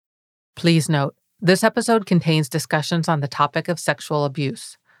Please note, this episode contains discussions on the topic of sexual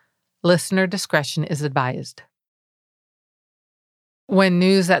abuse. Listener discretion is advised. When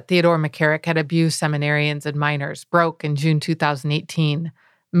news that Theodore McCarrick had abused seminarians and minors broke in June 2018,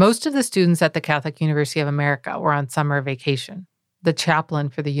 most of the students at the Catholic University of America were on summer vacation. The chaplain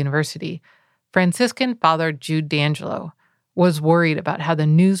for the university, Franciscan Father Jude D'Angelo, was worried about how the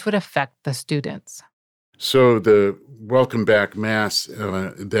news would affect the students. So the Welcome Back Mass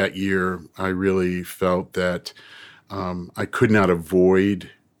that year, I really felt that I could not avoid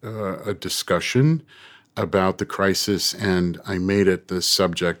a discussion about the crisis, and I made it the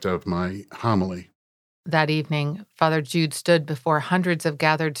subject of my homily. That evening, Father Jude stood before hundreds of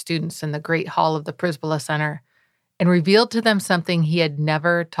gathered students in the Great Hall of the Prisbilla Center and revealed to them something he had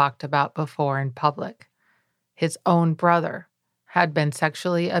never talked about before in public. His own brother had been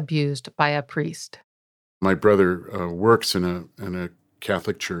sexually abused by a priest. My brother works in a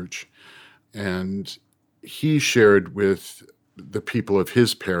Catholic church, and he shared with the people of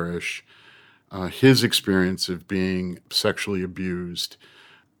his parish his experience of being sexually abused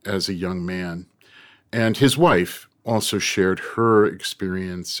as a young man. And his wife also shared her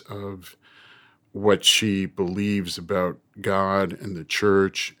experience of what she believes about God and the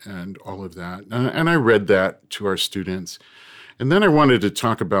church and all of that. And I read that to our students. And then I wanted to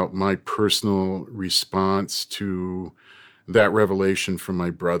talk about my personal response to that revelation from my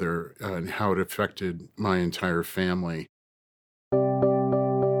brother and how it affected my entire family.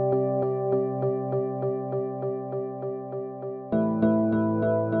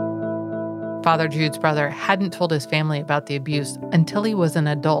 Father Jude's brother hadn't told his family about the abuse until he was an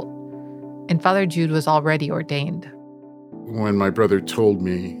adult, and Father Jude was already ordained. When my brother told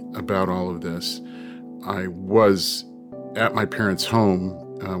me about all of this, I was at my parents' home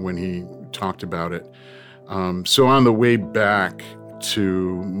when he talked about it. So on the way back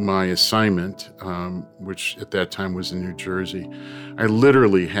to my assignment, which at that time was in New Jersey, I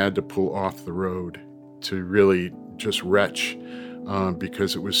literally had to pull off the road to really just retch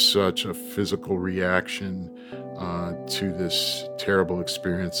because it was such a physical reaction to this terrible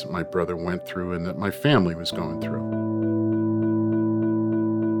experience that my brother went through and that my family was going through.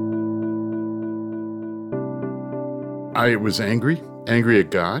 I was angry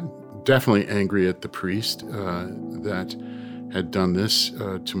at God, definitely angry at the priest that had done this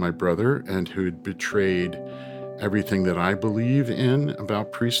to my brother and who had betrayed everything that I believe in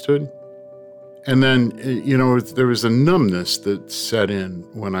about priesthood. And then, there was a numbness that set in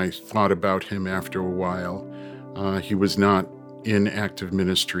when I thought about him after a while. He was not in active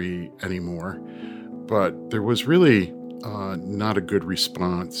ministry anymore, but there was really not a good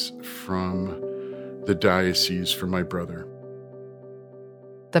response from the diocese for my brother.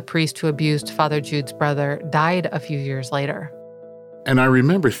 The priest who abused Father Jude's brother died a few years later. And I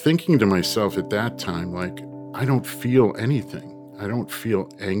remember thinking to myself at that time, I don't feel anything. I don't feel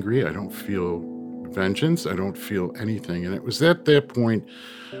angry. I don't feel vengeance. I don't feel anything. And it was at that point,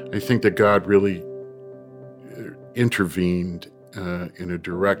 I think, that God really intervened in a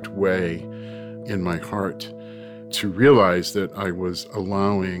direct way in my heart to realize that I was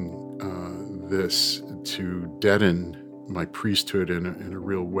allowing this to deaden my priesthood in a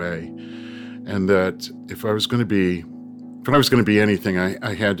real way. And that if I was going to be anything,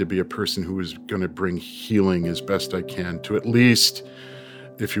 I had to be a person who was going to bring healing as best I can to at least,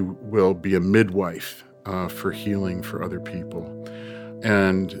 if you will, be a midwife for healing for other people.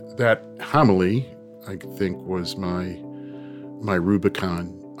 And that homily, I think, was my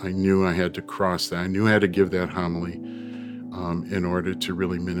Rubicon. I knew I had to cross that. I knew I had to give that homily in order to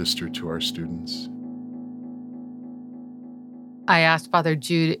really minister to our students. I asked Father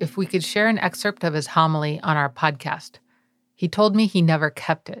Jude if we could share an excerpt of his homily on our podcast. He told me he never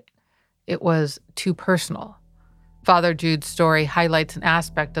kept it. It was too personal. Father Jude's story highlights an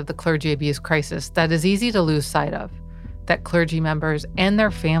aspect of the clergy abuse crisis that is easy to lose sight of, that clergy members and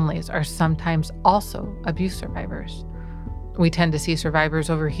their families are sometimes also abuse survivors. We tend to see survivors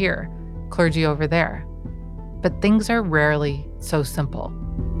over here, clergy over there. But things are rarely so simple.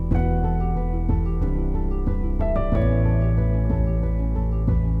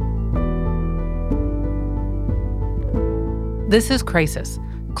 This is Crisis,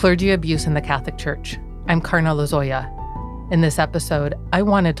 Clergy Abuse in the Catholic Church. I'm Karna Lozoya. In this episode, I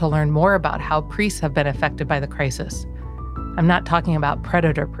wanted to learn more about how priests have been affected by the crisis. I'm not talking about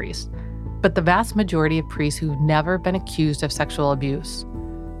predator priests, but the vast majority of priests who've never been accused of sexual abuse.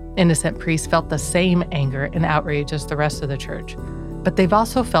 Innocent priests felt the same anger and outrage as the rest of the church, but they've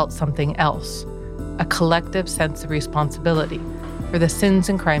also felt something else, a collective sense of responsibility for the sins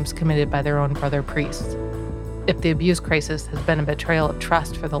and crimes committed by their own brother priests. If the abuse crisis has been a betrayal of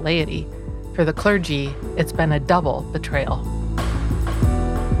trust for the laity, for the clergy, it's been a double betrayal.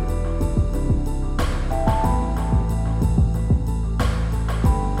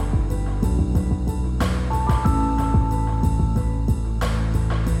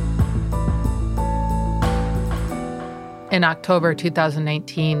 In October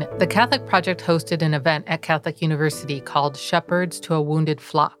 2019, the Catholic Project hosted an event at Catholic University called Shepherds to a Wounded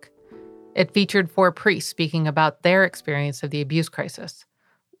Flock. It featured 4 priests speaking about their experience of the abuse crisis.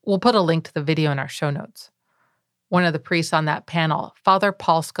 We'll put a link to the video in our show notes. One of the priests on that panel, Father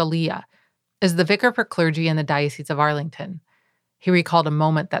Paul Scalia, is the vicar for clergy in the Diocese of Arlington. He recalled a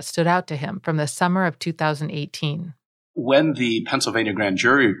moment that stood out to him from the summer of 2018. When the Pennsylvania grand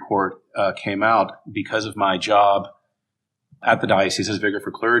jury report came out, because of my job at the diocese as vicar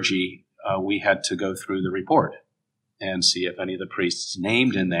for clergy, we had to go through the report and see if any of the priests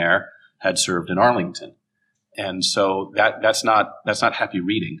named in there had served in Arlington. And so that's not happy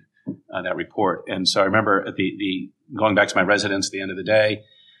reading, that report. And so I remember at the going back to my residence at the end of the day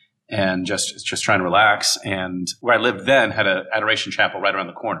and just trying to relax. And where I lived then had an adoration chapel right around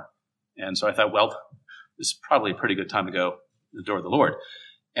the corner. And so I thought, well, this is probably a pretty good time to go to the door of the Lord.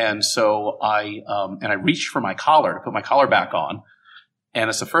 And so I reached for my collar to put my collar back on. And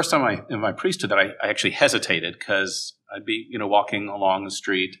it's the first time in my priesthood that I actually hesitated, because I'd be, walking along the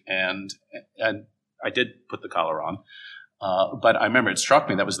street and I did put the collar on. But I remember it struck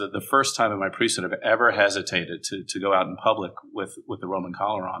me that was the first time in my priesthood I've ever hesitated to go out in public with the Roman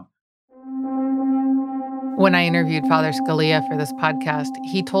collar on. When I interviewed Father Scalia for this podcast,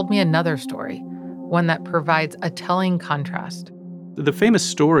 he told me another story, one that provides a telling contrast. The famous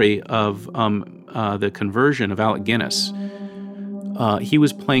story of the conversion of Alec Guinness. He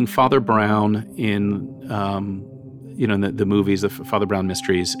was playing Father Brown in the movies, the Father Brown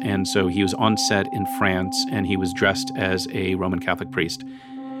Mysteries, and so he was on set in France, and he was dressed as a Roman Catholic priest.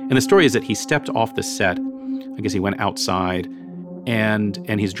 And the story is that he stepped off the set. I guess he went outside,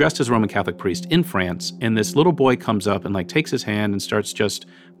 and he's dressed as a Roman Catholic priest in France. And this little boy comes up and takes his hand and starts just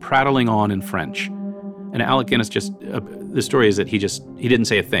prattling on in French. And Alec Guinness the story is that he didn't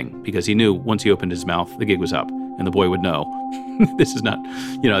say a thing, because he knew once he opened his mouth, the gig was up, and the boy would know, this is not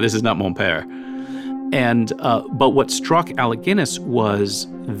mon père. And, but what struck Alec Guinness was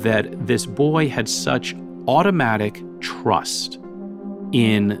that this boy had such automatic trust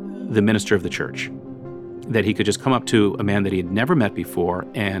in the minister of the church that he could just come up to a man that he had never met before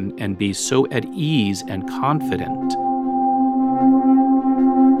and be so at ease and confident.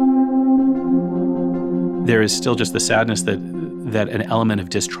 There is still just the sadness that an element of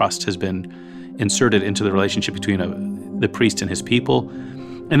distrust has been inserted into the relationship between the priest and his people,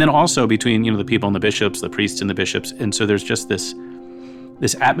 and then also between the people and the bishops, the priests and the bishops. And so there's just this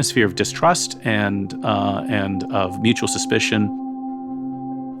atmosphere of distrust and of mutual suspicion.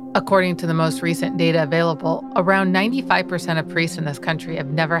 According to the most recent data available, around 95% of priests in this country have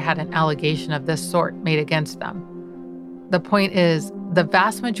never had an allegation of this sort made against them. The point is, the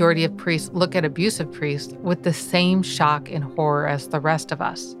vast majority of priests look at abusive priests with the same shock and horror as the rest of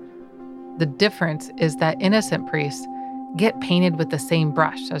us. The difference is that innocent priests get painted with the same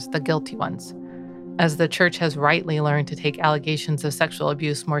brush as the guilty ones. As the church has rightly learned to take allegations of sexual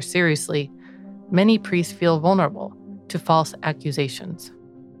abuse more seriously, many priests feel vulnerable to false accusations.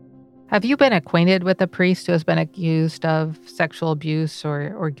 Have you been acquainted with a priest who has been accused of sexual abuse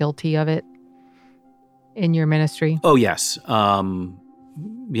or guilty of it in your ministry? Oh, yes.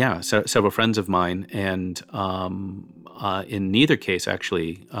 Several friends of mine, and in neither case,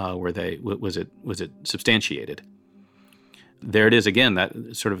 actually, was it substantiated. There it is again, that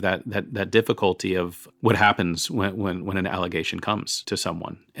sort of that difficulty of what happens when an allegation comes to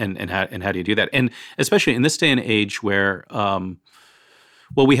someone, and how do you do that? And especially in this day and age where,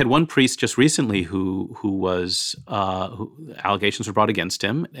 we had one priest just recently who allegations were brought against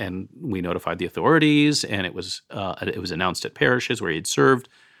him, and we notified the authorities, and it was announced at parishes where he had served,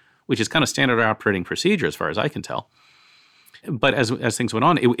 which is kind of standard operating procedure as far as I can tell. But as things went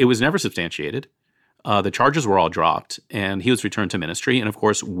on, it was never substantiated. The charges were all dropped, and he was returned to ministry. And of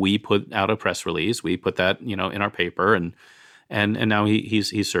course, we put out a press release. We put that, in our paper, and now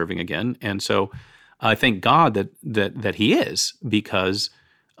he's serving again. And so I thank God that he is, because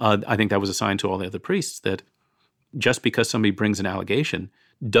I think that was a sign to all the other priests that just because somebody brings an allegation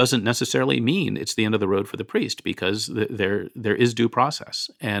doesn't necessarily mean it's the end of the road for the priest, because there is due process.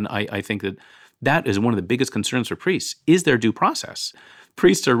 And I think that is one of the biggest concerns for priests, is their due process.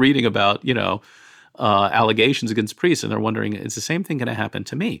 Priests are reading about, allegations against priests, and they're wondering, is the same thing going to happen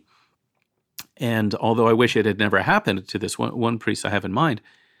to me? And although I wish it had never happened to this one priest I have in mind,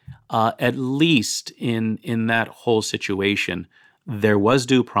 At least in that whole situation, there was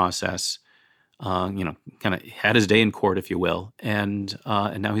due process. Kind of had his day in court, if you will, and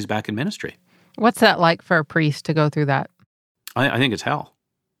now he's back in ministry. What's that like for a priest to go through that? I think it's hell.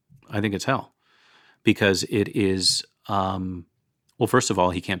 I think it's hell because it is. Well, first of all,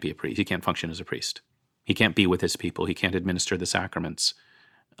 he can't be a priest. He can't function as a priest. He can't be with his people. He can't administer the sacraments.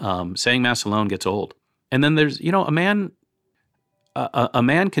 Saying Mass alone gets old. And then there's, a man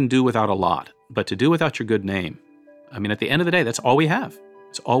can do without a lot, but to do without your good name, I mean, at the end of the day, that's all we have.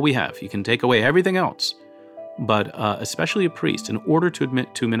 It's all we have. You can take away everything else, but especially a priest, in order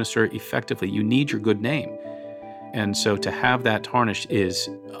to minister effectively, you need your good name. And so to have that tarnished is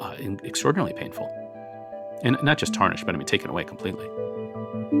extraordinarily painful. And not just tarnished, but I mean, taken away completely.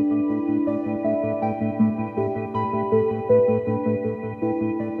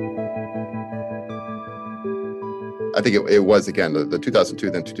 I think it was, again, the 2002,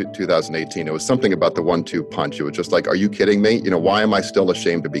 then 2018. It was something about the 1-2 punch. It was just like, are you kidding me? Why am I still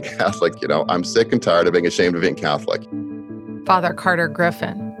ashamed to be Catholic? I'm sick and tired of being ashamed of being Catholic. Father Carter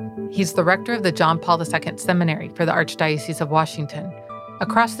Griffin. He's the rector of the John Paul II Seminary for the Archdiocese of Washington,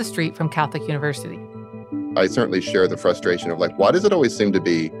 across the street from Catholic University. I certainly share the frustration of why does it always seem to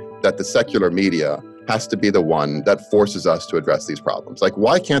be that the secular media has to be the one that forces us to address these problems?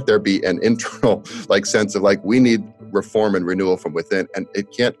 Why can't there be an internal sense of we need reform and renewal from within? And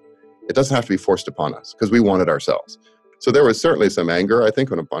it doesn't have to be forced upon us because we want it ourselves. So there was certainly some anger, I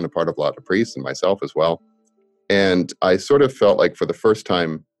think, on the part of a lot of priests and myself as well. And I sort of felt like for the first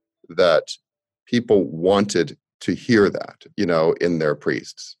time that people wanted to hear that, in their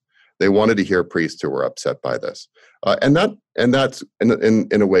priests. They wanted to hear priests who were upset by this. And that's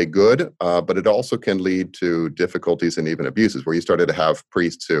in a way good, but it also can lead to difficulties and even abuses where you started to have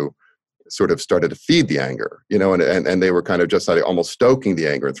priests who sort of started to feed the anger, and they were kind of just almost stoking the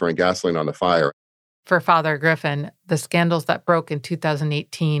anger and throwing gasoline on the fire. For Father Griffin, the scandals that broke in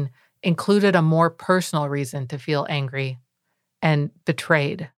 2018 included a more personal reason to feel angry and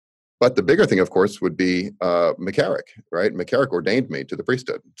betrayed. But the bigger thing, of course, would be McCarrick, right? McCarrick ordained me to the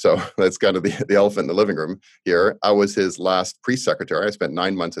priesthood. So that's kind of the elephant in the living room here. I was his last priest secretary. I spent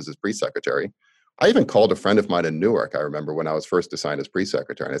 9 months as his priest secretary. I even called a friend of mine in Newark, I remember, when I was first assigned as priest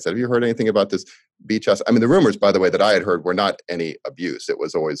secretary. And I said, have you heard anything about this beach house? I mean, the rumors, by the way, that I had heard were not any abuse. It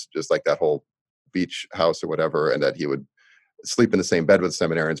was always just that whole beach house or whatever, and that he would sleep in the same bed with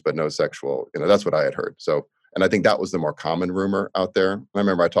seminarians, but no sexual, that's what I had heard. So, and I think that was the more common rumor out there. And I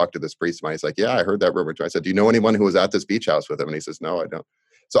remember I talked to this priest of mine. He's like, yeah, I heard that rumor too. I said, do you know anyone who was at this beach house with him? And he says, no, I don't.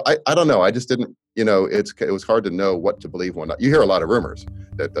 So I don't know. I just didn't, it was hard to know what to believe when you hear a lot of rumors.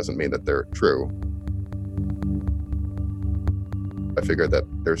 That doesn't mean that they're true. I figured that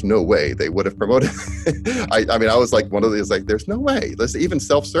there's no way they would have promoted. I mean, I was one of these, there's no way. Even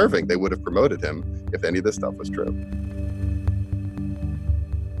self-serving, they would have promoted him if any of this stuff was true.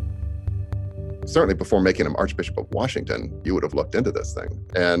 Certainly before making him Archbishop of Washington, you would have looked into this thing.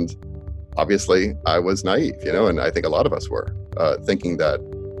 And obviously I was naive, and I think a lot of us were, thinking that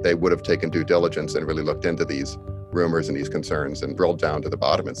they would have taken due diligence and really looked into these rumors and these concerns and drilled down to the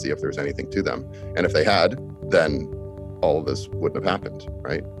bottom and see if there's anything to them. And if they had, then all of this wouldn't have happened,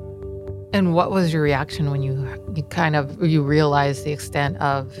 right? And what was your reaction when you realized the extent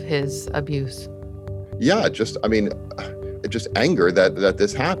of his abuse? Yeah, just anger that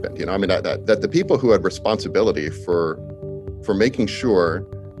this happened. That the people who had responsibility for making sure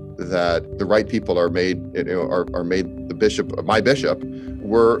that the right people are made my bishop,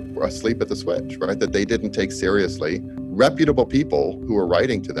 were asleep at the switch, right? That they didn't take seriously reputable people who were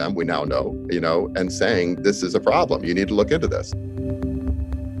writing to them, we now know, and saying, this is a problem, you need to look into this.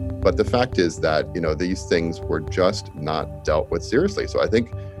 But the fact is that, these things were just not dealt with seriously. So I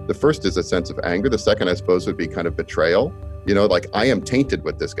think the first is a sense of anger. The second, I suppose, would be kind of betrayal. I am tainted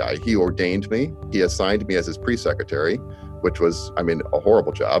with this guy. He ordained me. He assigned me as his priest secretary, which was, a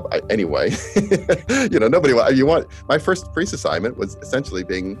horrible job. Anyway, nobody, my first priest assignment was essentially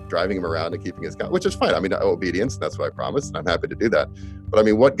driving him around and keeping his count, which is fine. Obedience, and that's what I promised, and I'm happy to do that. But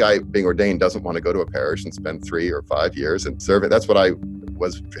what guy being ordained doesn't want to go to a parish and spend 3 or 5 years and serve it? That's what I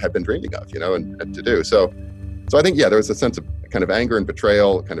had been dreaming of, and to do. So I think, there was a sense of kind of anger and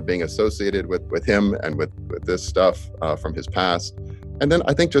betrayal, kind of being associated with him and with this stuff from his past. And then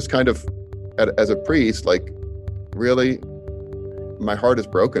I think just kind of as a priest, really, my heart is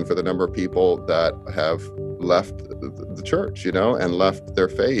broken for the number of people that have left the church, and left their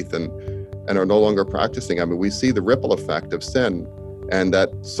faith and are no longer practicing. We see the ripple effect of sin, and that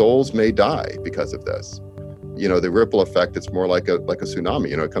souls may die because of this. The ripple effect, it's more like a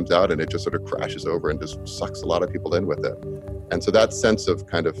tsunami. It comes out and it just sort of crashes over and just sucks a lot of people in with it. And so that sense of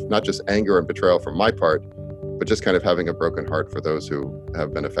kind of not just anger and betrayal from my part, but just kind of having a broken heart for those who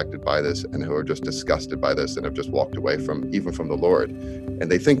have been affected by this and who are just disgusted by this and have just walked away even from the Lord. And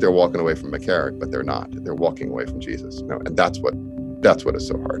they think they're walking away from McCarrick, but they're not. They're walking away from Jesus. And that's what is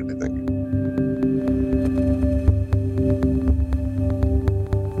so hard, I think.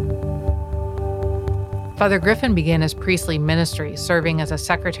 Father Griffin began his priestly ministry serving as a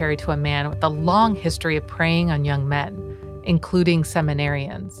secretary to a man with a long history of preying on young men, including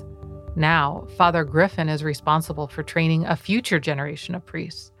seminarians. Now, Father Griffin is responsible for training a future generation of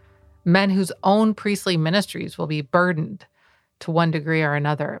priests, men whose own priestly ministries will be burdened, to one degree or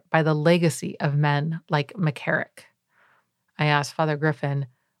another, by the legacy of men like McCarrick. I asked Father Griffin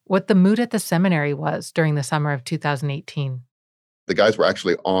what the mood at the seminary was during the summer of 2018. The guys were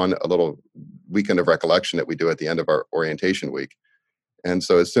actually on a little weekend of recollection that we do at the end of our orientation week. And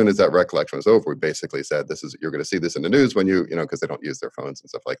so as soon as that recollection was over, we basically said, you're going to see this in the news when because they don't use their phones and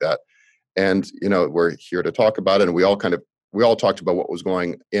stuff like that. And, we're here to talk about it. And we all talked about what was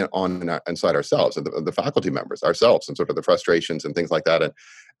going on inside ourselves and the faculty members ourselves and sort of the frustrations and things like that.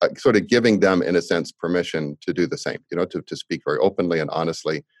 And sort of giving them, in a sense, permission to do the same, to speak very openly and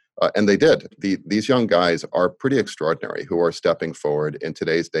honestly. And they did. These young guys are pretty extraordinary who are stepping forward in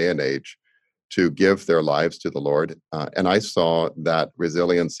today's day and age to give their lives to the Lord. And I saw that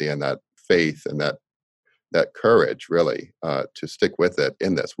resiliency and that faith and that courage, really, to stick with it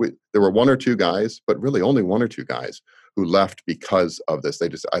in this. There were one or two guys, but really only one or two guys who left because of this.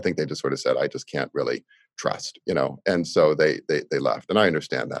 I think they just sort of said, I just can't really trust, and so they left. And I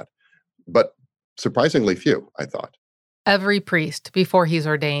understand that. But surprisingly few, I thought. Every priest, before he's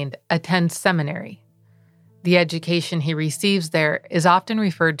ordained, attends seminary. The education he receives there is often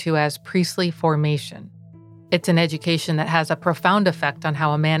referred to as priestly formation. It's an education that has a profound effect on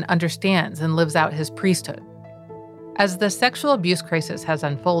how a man understands and lives out his priesthood. As the sexual abuse crisis has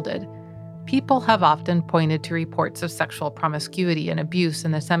unfolded, people have often pointed to reports of sexual promiscuity and abuse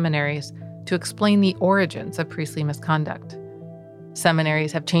in the seminaries to explain the origins of priestly misconduct.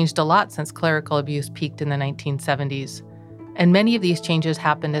 Seminaries have changed a lot since clerical abuse peaked in the 1970s, and many of these changes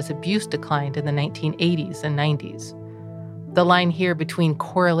happened as abuse declined in the 1980s and 90s. The line here between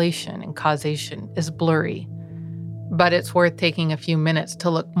correlation and causation is blurry, but it's worth taking a few minutes to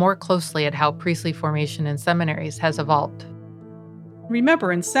look more closely at how priestly formation in seminaries has evolved.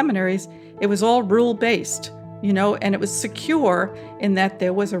 Remember, in seminaries, it was all rule-based, and it was secure in that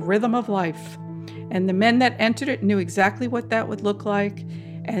there was a rhythm of life. And the men that entered it knew exactly what that would look like,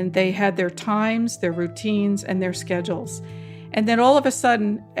 and they had their times, their routines, and their schedules. And then all of a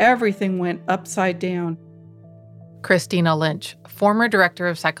sudden, everything went upside down. Christina Lynch, former director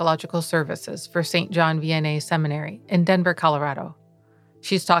of psychological services for St. John Vianney Seminary in Denver, Colorado.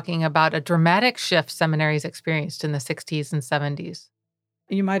 She's talking about a dramatic shift seminaries experienced in the 60s and 70s.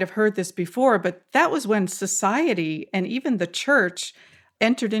 You might have heard this before, but that was when society and even the church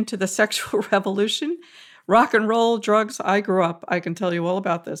entered into the sexual revolution. Rock and roll, drugs, I grew up, I can tell you all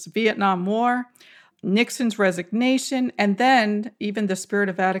about this. Vietnam War, Nixon's resignation, and then even the spirit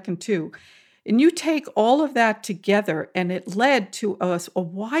of Vatican II. And you take all of that together, and it led to a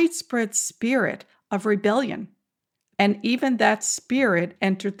widespread spirit of rebellion. And even that spirit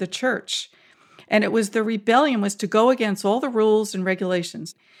entered the church. And it was the rebellion was to go against all the rules and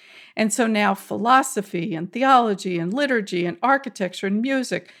regulations. And so now philosophy and theology and liturgy and architecture and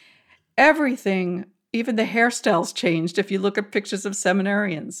music, everything, even the hairstyles changed. If you look at pictures of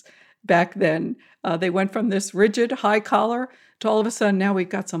seminarians back then, they went from this rigid high collar to all of a sudden now we've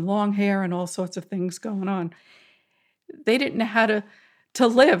got some long hair and all sorts of things going on. They didn't know how to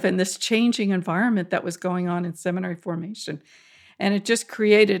live in this changing environment that was going on in seminary formation. And it just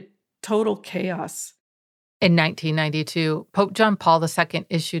created total chaos. In 1992, Pope John Paul II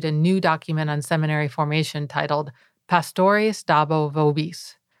issued a new document on seminary formation titled Pastores Dabo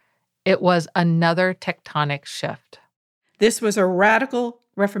Vobis. It was another tectonic shift. This was a radical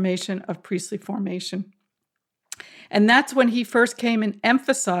reformation of priestly formation. And that's when he first came and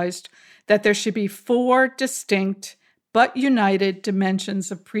emphasized that there should be 4 distinct but united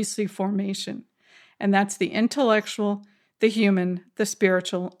dimensions of priestly formation. And that's the intellectual, the human, the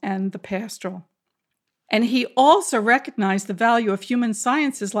spiritual, and the pastoral. And he also recognized the value of human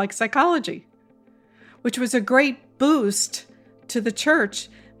sciences like psychology, which was a great boost to the church.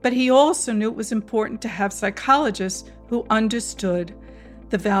 But he also knew it was important to have psychologists who understood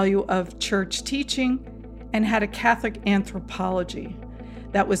the value of church teaching and had a Catholic anthropology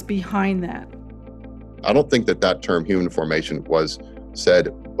that was behind that. I don't think that term human formation was said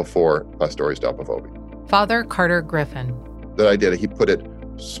before Pastores Dabo Vobis. Father Carter Griffin. That idea, he put it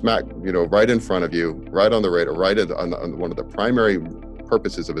smack, right in front of you, right on the radar, on one of the primary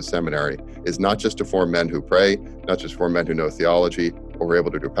purposes of a seminary is not just to form men who pray, not just form men who know theology or are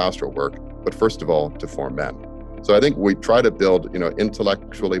able to do pastoral work, but first of all, to form men. So I think we try to build,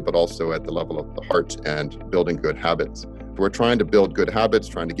 intellectually, but also at the level of the heart and building good habits. We're trying to build good habits,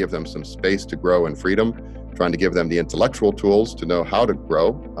 trying to give them some space to grow in freedom, trying to give them the intellectual tools to know how to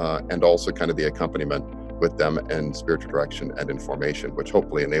grow, and also kind of the accompaniment with them in spiritual direction and in formation, which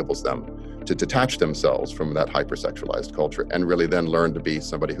hopefully enables them to detach themselves from that hypersexualized culture and really then learn to be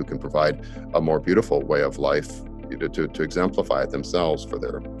somebody who can provide a more beautiful way of life, to exemplify it themselves for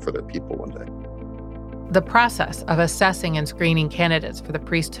their people one day. The process of assessing and screening candidates for the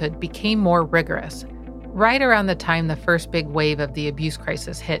priesthood became more rigorous right around the time the first big wave of the abuse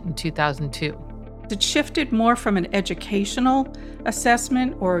crisis hit in 2002. It shifted more from an educational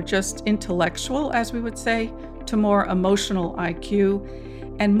assessment or just intellectual, as we would say, to more emotional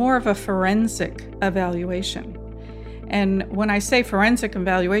IQ and more of a forensic evaluation. And when I say forensic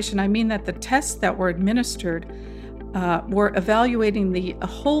evaluation, I mean that the tests that were administered were evaluating the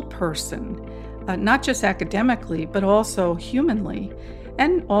whole person, not just academically, but also humanly,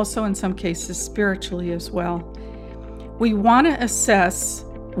 and also in some cases spiritually as well. We want to assess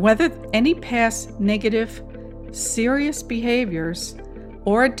whether any past negative, serious behaviors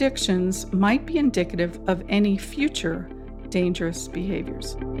or addictions might be indicative of any future dangerous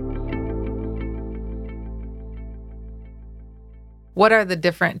behaviors. What are the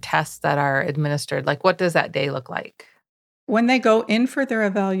different tests that are administered? Like, what does that day look like? When they go in for their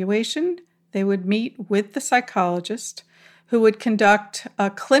evaluation, they would meet with the psychologist who would conduct a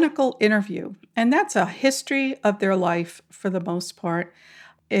clinical interview. And that's a history of their life for the most part.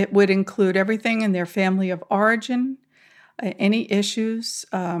 It would include everything in their family of origin, any issues.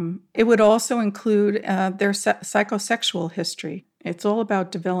 It would also include their psychosexual history. It's all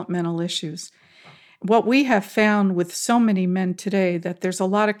about developmental issues. What we have found with so many men today that there's a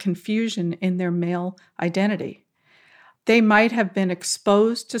lot of confusion in their male identity. They might have been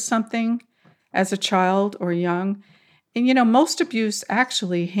exposed to something as a child or young. And, most abuse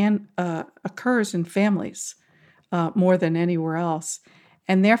actually occurs in families more than anywhere else.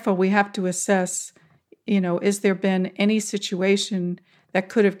 And therefore, we have to assess, is there been any situation that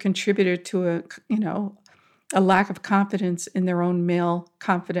could have contributed to a lack of confidence in their own male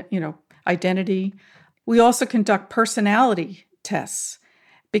identity. We also conduct personality tests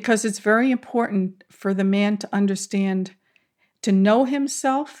because it's very important for the man to understand, to know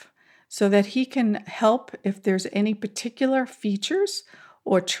himself so that he can help if there's any particular features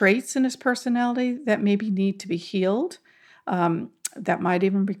or traits in his personality that maybe need to be healed. That might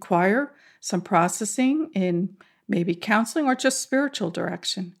even require some processing in maybe counseling or just spiritual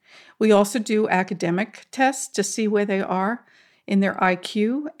direction. We also do academic tests to see where they are in their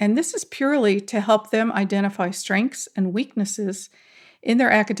IQ, and this is purely to help them identify strengths and weaknesses in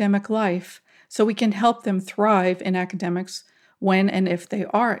their academic life so we can help them thrive in academics when and if they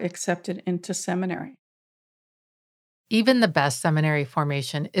are accepted into seminary. Even the best seminary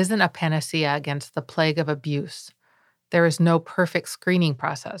formation isn't a panacea against the plague of abuse. There is no perfect screening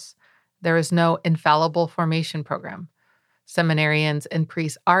process. There is no infallible formation program. Seminarians and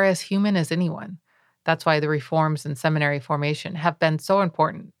priests are as human as anyone. That's why the reforms in seminary formation have been so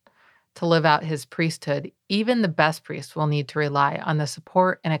important. To live out his priesthood, even the best priest will need to rely on the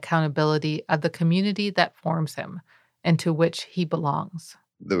support and accountability of the community that forms him and to which he belongs.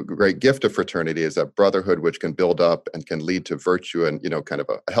 The great gift of fraternity is that brotherhood which can build up and can lead to virtue and, kind of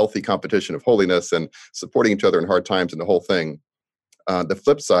a healthy competition of holiness and supporting each other in hard times and the whole thing. The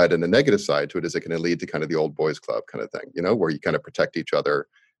flip side and the negative side to it is it can lead to kind of the old boys club kind of thing, where you kind of protect each other.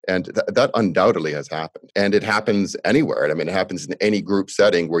 And that undoubtedly has happened. And it happens anywhere. I mean, it happens in any group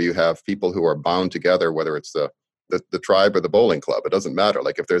setting where you have people who are bound together, whether it's the tribe or the bowling club. It doesn't matter.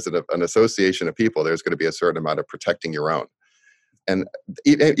 Like if there's an association of people, there's going to be a certain amount of protecting your own. And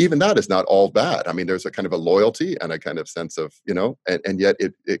even that is not all bad. I mean, there's a kind of a loyalty and a kind of sense of, and yet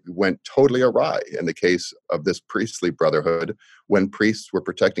it went totally awry in the case of this priestly brotherhood when priests were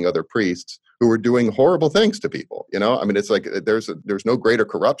protecting other priests who were doing horrible things to people. I mean, it's like there's no greater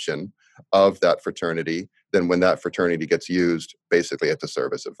corruption of that fraternity than when that fraternity gets used basically at the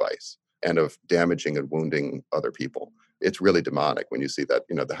service of vice and of damaging and wounding other people. It's really demonic when you see that,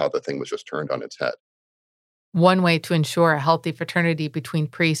 how the thing was just turned on its head. One way to ensure a healthy fraternity between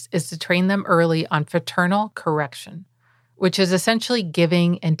priests is to train them early on fraternal correction, which is essentially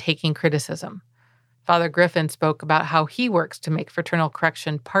giving and taking criticism. Father Griffin spoke about how he works to make fraternal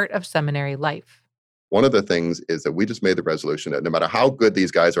correction part of seminary life. One of the things is that we just made the resolution that no matter how good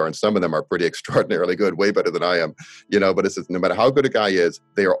these guys are, and some of them are pretty extraordinarily good, way better than I am, but it says no matter how good a guy is,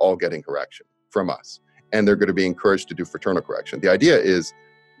 they are all getting correction from us. And they're going to be encouraged to do fraternal correction. The idea is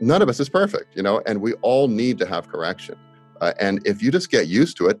none of us is perfect, and we all need to have correction. And if you just get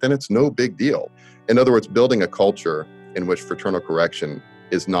used to it, then it's no big deal. In other words, building a culture in which fraternal correction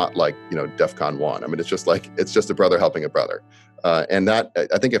is not like, DEFCON 1. I mean, it's just a brother helping a brother. And that,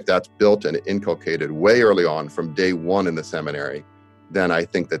 I think if that's built and inculcated way early on from day one in the seminary, then I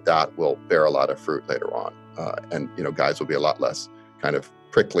think that will bear a lot of fruit later on. And guys will be a lot less kind of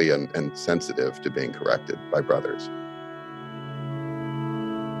prickly and sensitive to being corrected by brothers.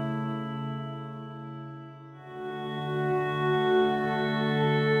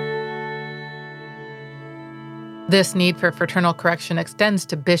 This need for fraternal correction extends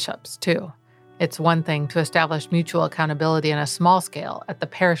to bishops, too. It's one thing to establish mutual accountability on a small scale at the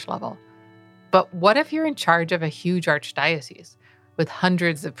parish level. But what if you're in charge of a huge archdiocese with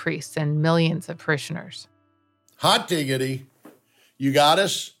hundreds of priests and millions of parishioners? Hot diggity. You got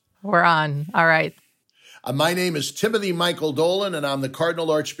us? We're on. All right. My name is Timothy Michael Dolan, and I'm the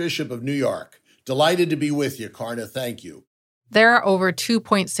Cardinal Archbishop of New York. Delighted to be with you, Karna. Thank you. There are over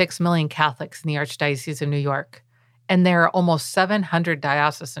 2.6 million Catholics in the Archdiocese of New York, and there are almost 700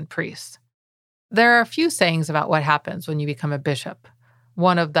 diocesan priests. There are a few sayings about what happens when you become a bishop.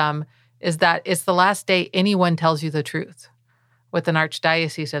 One of them is that it's the last day anyone tells you the truth. With an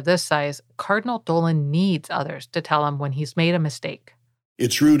archdiocese of this size, Cardinal Dolan needs others to tell him when he's made a mistake.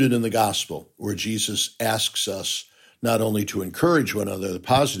 It's rooted in the gospel, where Jesus asks us not only to encourage one another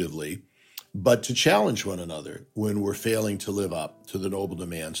positively, but to challenge one another when we're failing to live up to the noble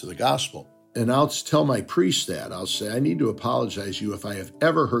demands of the gospel. And I'll tell my priest that. I'll say, I need to apologize to you if I have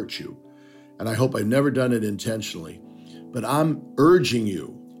ever hurt you. And I hope I've never done it intentionally. But I'm urging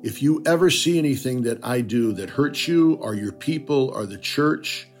you, if you ever see anything that I do that hurts you or your people or the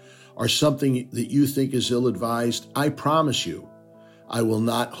church or something that you think is ill-advised, I promise you, I will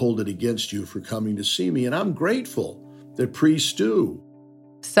not hold it against you for coming to see me. And I'm grateful that priests do.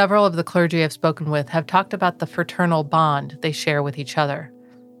 Several of the clergy I've spoken with have talked about the fraternal bond they share with each other.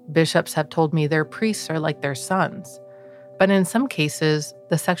 Bishops have told me their priests are like their sons. But in some cases,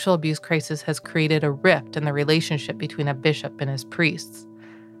 the sexual abuse crisis has created a rift in the relationship between a bishop and his priests.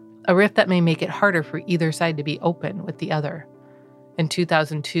 A rift that may make it harder for either side to be open with the other. In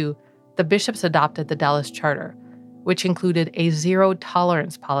 2002, the bishops adopted the Dallas Charter, which included a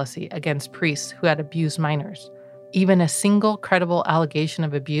zero-tolerance policy against priests who had abused minors. Even a single credible allegation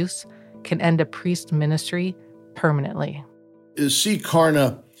of abuse can end a priest's ministry permanently. See,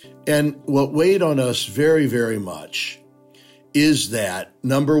 Karna, and what weighed on us very, very much is that,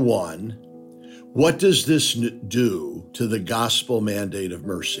 number one, what does this do to the gospel mandate of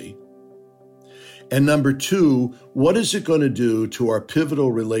mercy? And number two, what is it going to do to our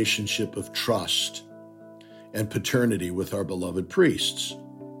pivotal relationship of trust and paternity with our beloved priests?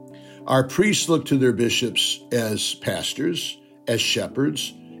 Our priests look to their bishops as pastors, as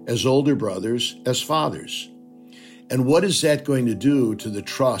shepherds, as older brothers, as fathers. And what is that going to do to the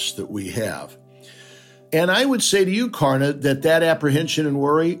trust that we have? And I would say to you, Karna, that apprehension and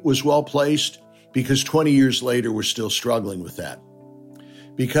worry was well placed, because 20 years later, we're still struggling with that.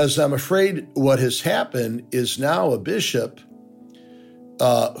 Because I'm afraid what has happened is now a bishop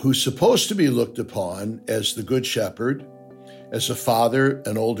who's supposed to be looked upon as the good shepherd, as a father,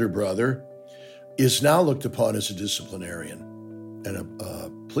 an older brother, is now looked upon as a disciplinarian and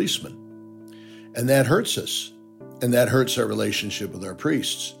a policeman. And that hurts us. And that hurts our relationship with our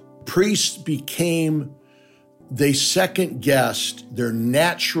priests. Priests they second-guessed their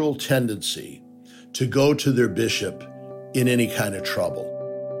natural tendency to go to their bishop in any kind of trouble.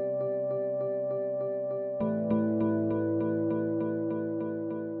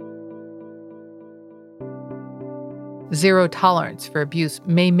 Zero tolerance for abuse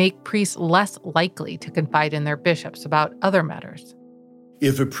may make priests less likely to confide in their bishops about other matters.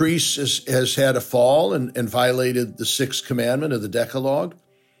 If a priest has had a fall and violated the sixth commandment of the Decalogue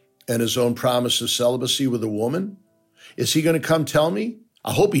and his own promise of celibacy with a woman, is he going to come tell me?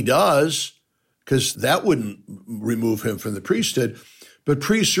 I hope he does, because that wouldn't remove him from the priesthood. But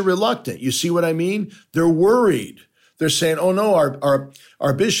priests are reluctant. You see what I mean? They're worried. They're saying, oh no,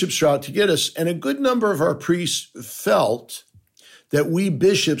 our bishops are out to get us. And a good number of our priests felt that we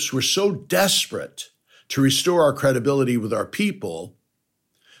bishops were so desperate to restore our credibility with our people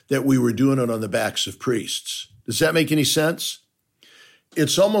that we were doing it on the backs of priests. Does that make any sense?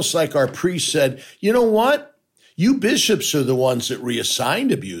 It's almost like our priests said, you know what? You bishops are the ones that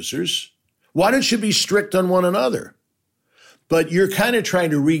reassigned abusers. Why don't you be strict on one another? But you're kind of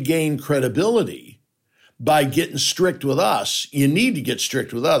trying to regain credibility by getting strict with us. You need to get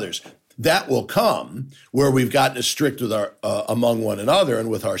strict with others. That will come where we've gotten as strict with our among one another and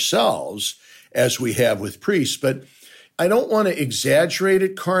with ourselves as we have with priests. But I don't want to exaggerate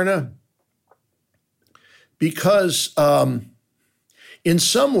it, Karna, because in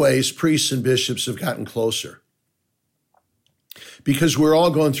some ways, priests and bishops have gotten closer because we're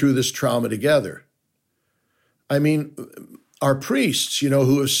all going through this trauma together. I mean, our priests,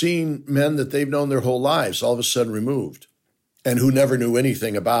 who have seen men that they've known their whole lives all of a sudden removed and who never knew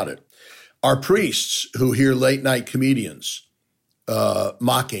anything about it. Our priests who hear late night comedians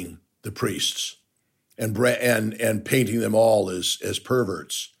mocking the priests and painting them all as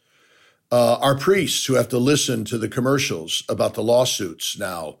perverts. Our priests who have to listen to the commercials about the lawsuits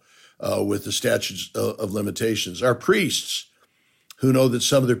now with the statutes of limitations. Our priests who know that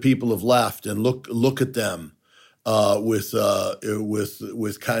some of their people have left and look at them with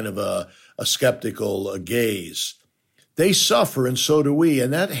kind of a skeptical gaze. They suffer, and so do we,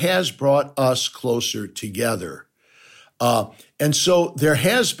 and that has brought us closer together. And so there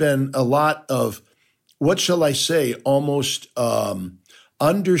has been a lot of, what shall I say, almost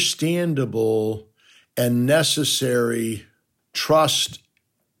understandable and necessary trust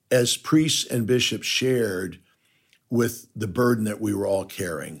as priests and bishops shared with the burden that we were all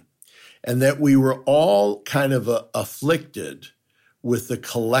carrying, and that we were all kind of afflicted with the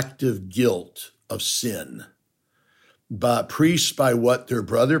collective guilt of sin. But priests by what their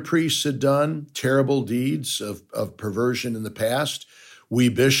brother priests had done, terrible deeds of perversion in the past. We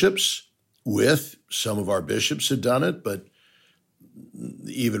bishops, with some of our bishops had done it, but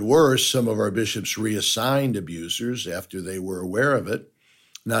even worse, some of our bishops reassigned abusers after they were aware of it.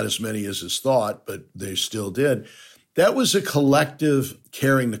 Not as many as is thought, but they still did. That was a collective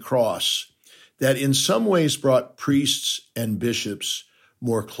carrying the cross that in some ways brought priests and bishops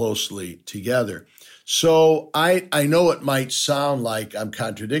more closely together. So I know it might sound like I'm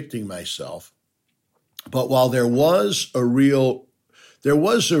contradicting myself, but while there was a real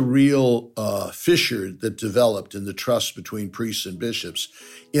fissure that developed in the trust between priests and bishops,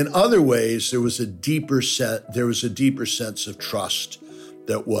 in other ways there was a deeper sense of trust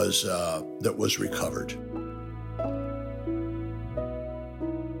that was recovered.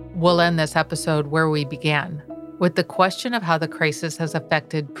 We'll end this episode where we began, with the question of how the crisis has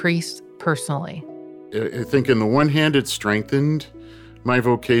affected priests personally. I think on the one hand, it strengthened my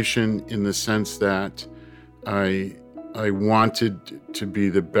vocation in the sense that I wanted to be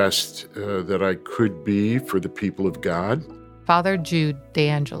the best that I could be for the people of God. Father Jude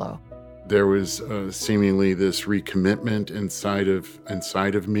DeAngelo. There was seemingly this recommitment inside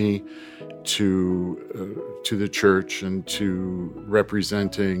of me to the church and to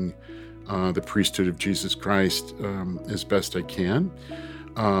representing the priesthood of Jesus Christ as best I can.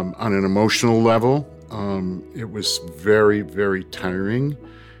 On an emotional level, it was very, very tiring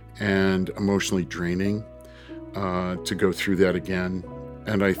and emotionally draining to go through that again.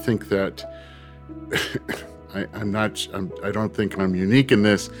 And I think that I don't think I'm unique in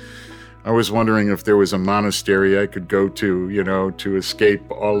this. I was wondering if there was a monastery I could go to, to escape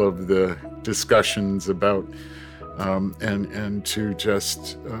all of the discussions about and to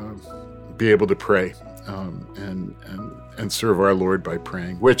just be able to pray and serve our Lord by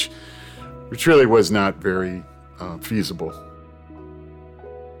praying, which really was not very feasible.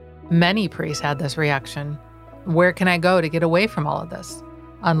 Many priests had this reaction. Where can I go to get away from all of this?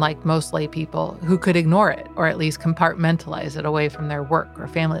 Unlike most lay people who could ignore it or at least compartmentalize it away from their work or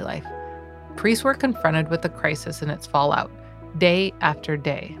family life. Priests were confronted with the crisis and its fallout, day after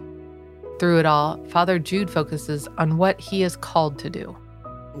day. Through it all, Father Jude focuses on what he is called to do.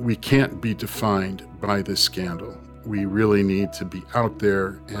 We can't be defined by this scandal. We really need to be out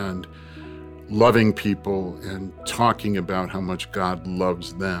there and loving people and talking about how much God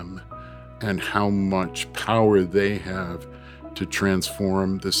loves them and how much power they have to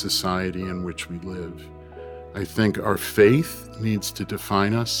transform the society in which we live. I think our faith needs to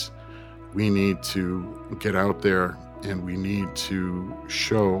define us. We need to get out there and we need to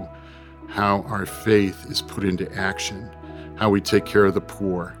show how our faith is put into action, how we take care of the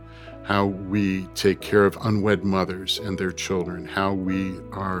poor, how we take care of unwed mothers and their children, how we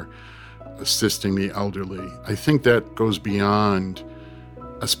are assisting the elderly. I think that goes beyond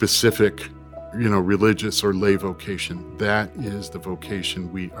a specific, religious or lay vocation. That is the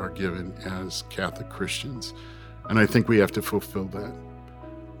vocation we are given as Catholic Christians. And I think we have to fulfill that.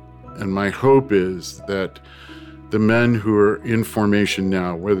 And my hope is that the men who are in formation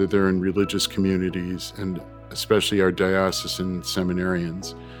now, whether they're in religious communities and especially our diocesan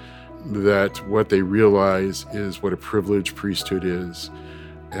seminarians, that what they realize is what a privileged priesthood is,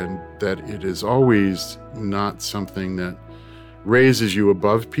 and that it is always not something that raises you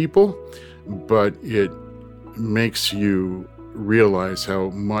above people, but it makes you realize how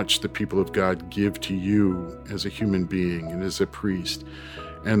much the people of God give to you as a human being and as a priest,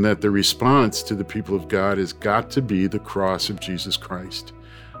 and that the response to the people of God has got to be the cross of Jesus Christ,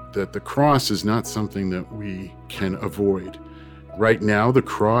 that the cross is not something that we can avoid. Right now, the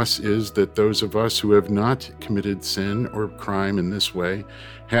cross is that those of us who have not committed sin or crime in this way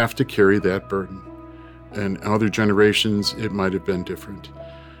have to carry that burden. And other generations, it might have been different.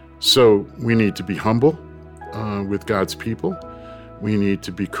 So we need to be humble with God's people. We need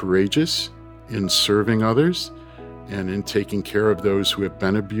to be courageous in serving others and in taking care of those who have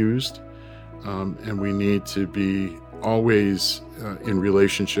been abused. And we need to be always in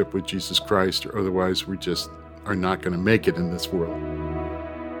relationship with Jesus Christ, or otherwise we just are not going to make it in this world.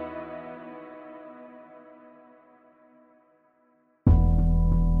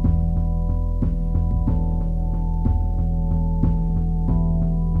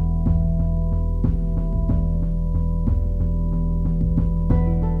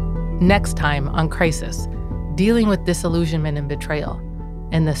 Next time on Crisis, dealing with disillusionment and betrayal,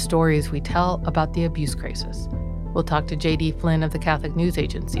 and the stories we tell about the abuse crisis. We'll talk to J.D. Flynn of the Catholic News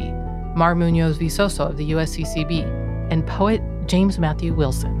Agency, Mar Munoz Visoso of the USCCB, and poet James Matthew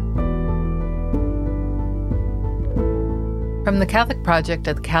Wilson. From the Catholic Project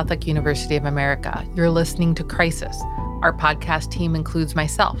at the Catholic University of America, you're listening to Crisis. Our podcast team includes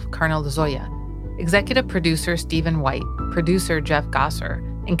myself, Karna Lozoya, executive producer Stephen White, producer Jeff Gosser,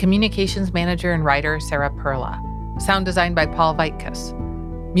 and communications manager and writer Sarah Perla. Sound design by Paul Vaitkus.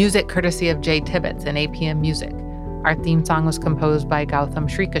 Music courtesy of Jay Tibbetts and APM Music. Our theme song was composed by Gautam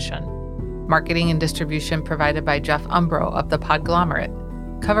Srikishan. Marketing and distribution provided by Jeff Umbro of The Podglomerate.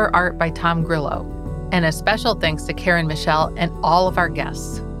 Cover art by Tom Grillo. And a special thanks to Karen Michelle and all of our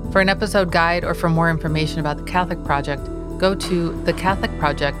guests. For an episode guide or for more information about the Catholic Project, go to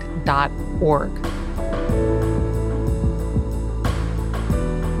thecatholicproject.org.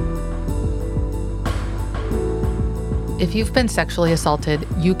 If you've been sexually assaulted,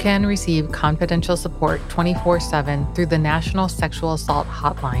 you can receive confidential support 24/7 through the National Sexual Assault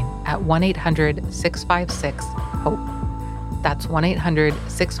Hotline at 1-800-656-HOPE. That's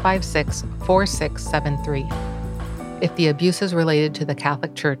 1-800-656-4673. If the abuse is related to the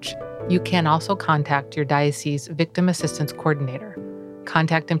Catholic Church, you can also contact your diocese victim assistance coordinator.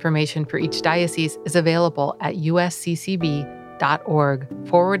 Contact information for each diocese is available at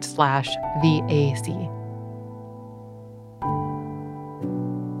usccb.org/VAC.